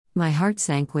My heart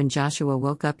sank when Joshua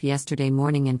woke up yesterday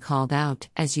morning and called out,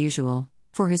 as usual,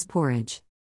 for his porridge.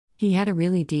 He had a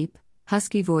really deep,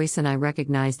 husky voice, and I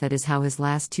recognized that is how his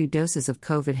last 2 doses of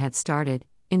COVID had started.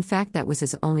 In fact, that was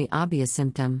his only obvious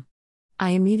symptom.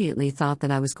 I immediately thought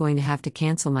that I was going to have to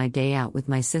cancel my day out with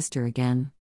my sister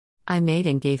again. I made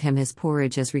and gave him his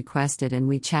porridge as requested, and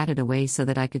we chatted away so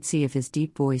that I could see if his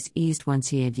deep voice eased once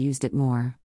he had used it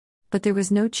more. But there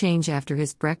was no change after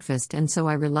his breakfast, and so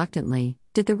I reluctantly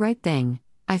did the right thing.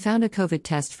 I found a COVID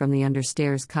test from the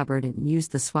understairs cupboard and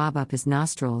used the swab up his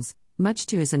nostrils, much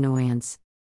to his annoyance.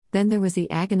 Then there was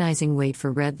the agonizing wait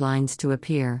for red lines to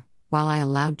appear, while I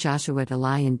allowed Joshua to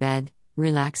lie in bed,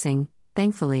 relaxing.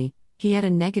 Thankfully, he had a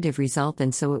negative result,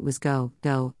 and so it was go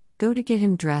to get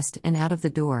him dressed and out of the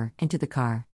door, into the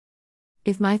car.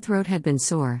 If my throat had been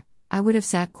sore, I would have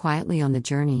sat quietly on the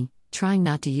journey, trying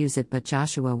not to use it, but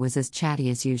Joshua was as chatty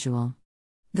as usual.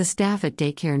 The staff at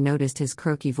daycare noticed his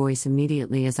croaky voice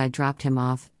immediately as I dropped him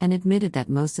off, and admitted that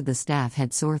most of the staff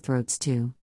had sore throats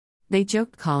too. They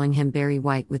joked, calling him Barry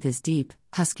White with his deep,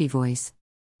 husky voice.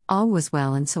 All was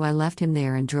well, and so I left him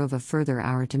there and drove a further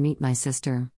hour to meet my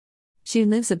sister. She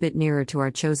lives a bit nearer to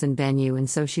our chosen venue, and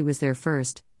so she was there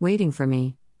first, waiting for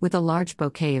me, with a large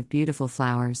bouquet of beautiful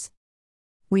flowers.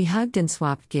 We hugged and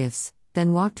swapped gifts,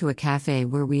 then walked to a cafe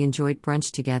where we enjoyed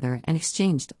brunch together and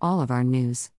exchanged all of our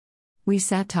news. We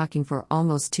sat talking for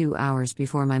almost 2 hours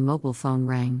before my mobile phone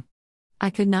rang.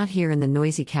 I could not hear in the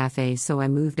noisy cafe, so I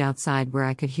moved outside where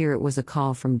I could hear it was a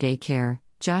call from daycare.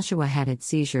 Joshua had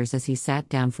seizures as he sat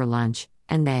down for lunch,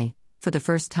 and they, for the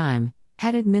first time,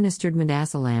 had administered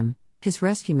midazolam, his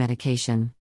rescue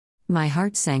medication. My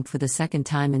heart sank for the second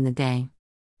time in the day.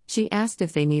 She asked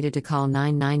if they needed to call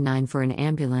 999 for an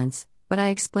ambulance, but I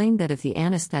explained that if the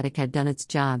anesthetic had done its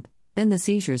job, then the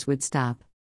seizures would stop.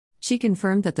 She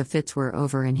confirmed that the fits were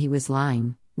over and he was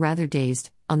lying, rather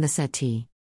dazed, on the settee.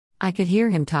 I could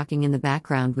hear him talking in the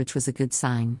background, which was a good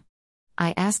sign.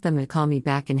 I asked them to call me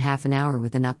back in half an hour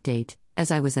with an update,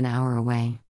 as I was an hour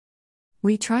away.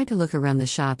 We tried to look around the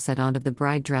shop set onto the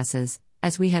bride dresses,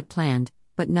 as we had planned,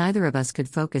 but neither of us could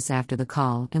focus after the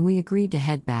call, and we agreed to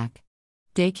head back.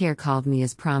 Daycare called me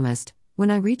as promised,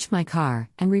 when I reached my car,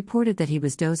 and reported that he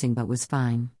was dozing but was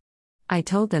fine. I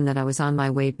told them that I was on my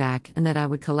way back and that I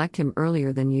would collect him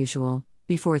earlier than usual,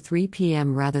 before 3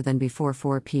 p.m. rather than before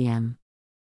 4 p.m.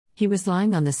 He was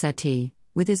lying on the settee,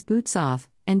 with his boots off,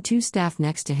 and 2 staff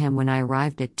next to him when I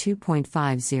arrived at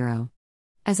 2:50.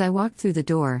 As I walked through the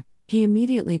door, he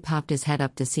immediately popped his head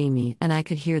up to see me, and I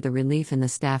could hear the relief in the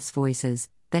staff's voices,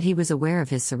 that he was aware of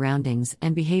his surroundings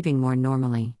and behaving more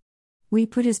normally. We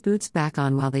put his boots back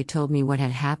on while they told me what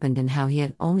had happened and how he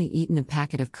had only eaten a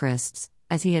packet of crisps,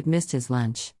 as he had missed his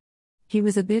lunch. He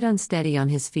was a bit unsteady on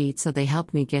his feet, so they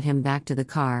helped me get him back to the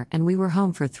car, and we were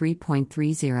home for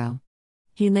 3:30.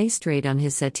 He lay straight on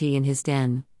his settee in his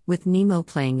den, with Nemo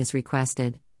playing as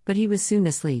requested, but he was soon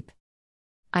asleep.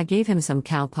 I gave him some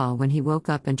Calpol when he woke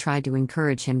up and tried to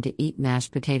encourage him to eat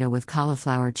mashed potato with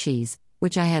cauliflower cheese,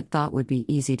 which I had thought would be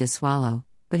easy to swallow,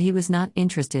 but he was not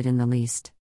interested in the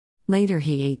least. Later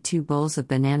he ate 2 bowls of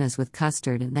bananas with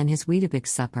custard and then his Weetabix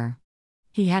supper.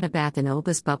 He had a bath in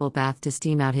Olbas bubble bath to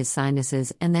steam out his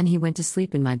sinuses, and then he went to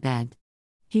sleep in my bed.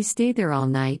 He stayed there all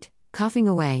night, coughing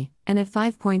away, and at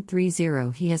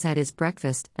 5:30 he has had his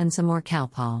breakfast and some more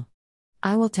Calpol.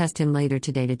 I will test him later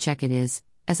today to check it is,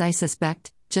 as I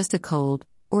suspect, just a cold,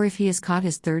 or if he has caught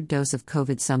his 3rd dose of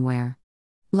COVID somewhere.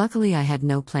 Luckily I had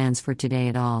no plans for today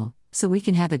at all, so we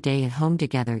can have a day at home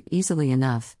together easily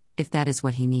enough, if that is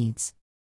what he needs.